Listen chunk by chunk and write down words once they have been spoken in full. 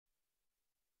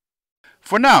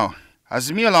For now,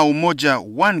 Azimio la Umoja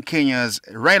One Kenya's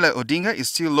Raila Odinga is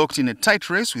still locked in a tight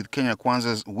race with Kenya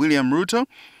Kwanza's William Ruto,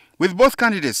 with both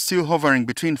candidates still hovering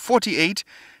between 48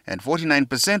 and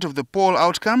 49% of the poll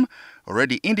outcome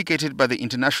already indicated by the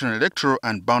International Electoral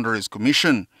and Boundaries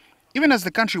Commission. Even as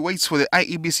the country waits for the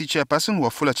IEBC chairperson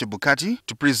Wafula Chebukati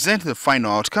to present the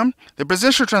final outcome, the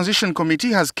Presidential Transition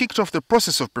Committee has kicked off the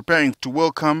process of preparing to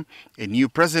welcome a new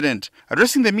president.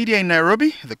 Addressing the media in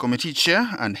Nairobi, the committee chair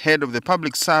and head of the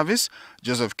public service,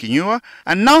 Joseph Kinyua,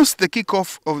 announced the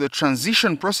kickoff of the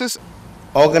transition process.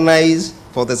 Organize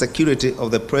for the security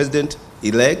of the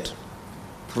president-elect.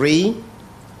 3.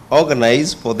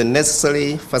 Organize for the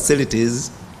necessary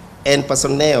facilities and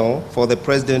personnel for the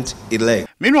president-elect.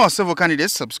 Meanwhile, several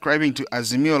candidates subscribing to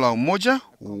Azimio la Umoja,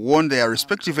 who won their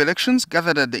respective elections,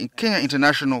 gathered at the Kenya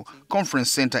International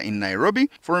Conference Center in Nairobi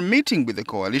for a meeting with the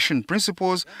coalition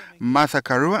principals Martha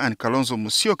Karua and Kalonzo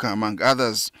Musyoka, among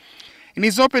others. In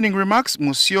his opening remarks,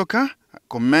 Musyoka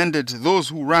commended those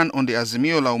who ran on the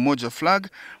Azimio la Umoja flag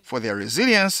for their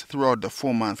resilience throughout the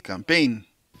 4-month campaign.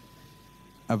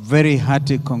 A very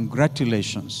hearty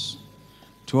congratulations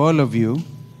to all of you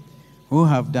who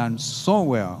have done so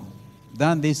well,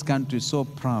 done this country so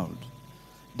proud,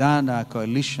 done our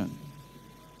coalition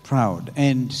proud,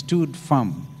 and stood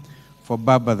firm for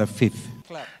Baba the Fifth.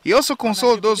 He also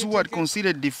consoled those who had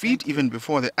conceded defeat even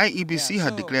before the IEBC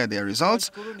had declared their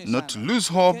results, not to lose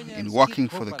hope in working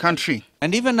for the country.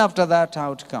 And even after that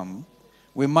outcome,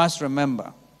 we must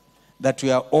remember that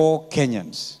we are all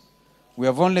Kenyans. We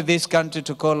have only this country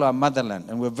to call our motherland,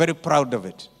 and we're very proud of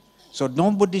it. So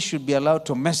nobody should be allowed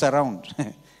to mess around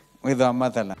with our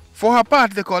motherland. For her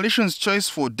part, the coalition's choice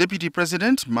for Deputy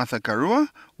President, Martha Karua,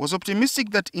 was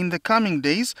optimistic that in the coming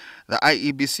days, the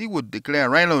IEBC would declare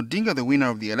Raila Odinga the winner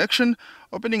of the election,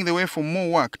 opening the way for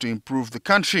more work to improve the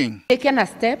country. Taken a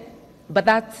step, but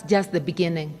that's just the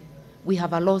beginning. We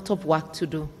have a lot of work to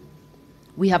do.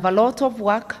 We have a lot of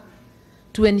work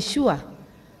to ensure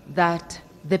that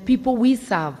the people we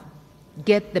serve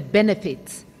get the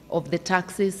benefits of the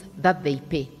taxes that they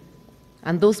pay.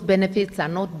 And those benefits are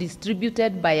not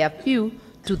distributed by a few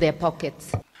to their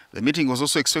pockets. The meeting was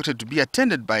also expected to be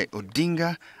attended by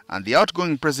Odinga and the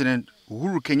outgoing President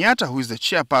Uhuru Kenyatta, who is the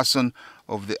chairperson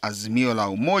of the Azimio la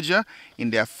Umoja, in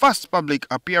their first public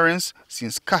appearance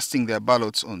since casting their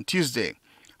ballots on Tuesday.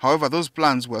 However, those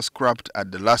plans were scrapped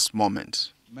at the last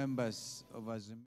moment. Members of Azimio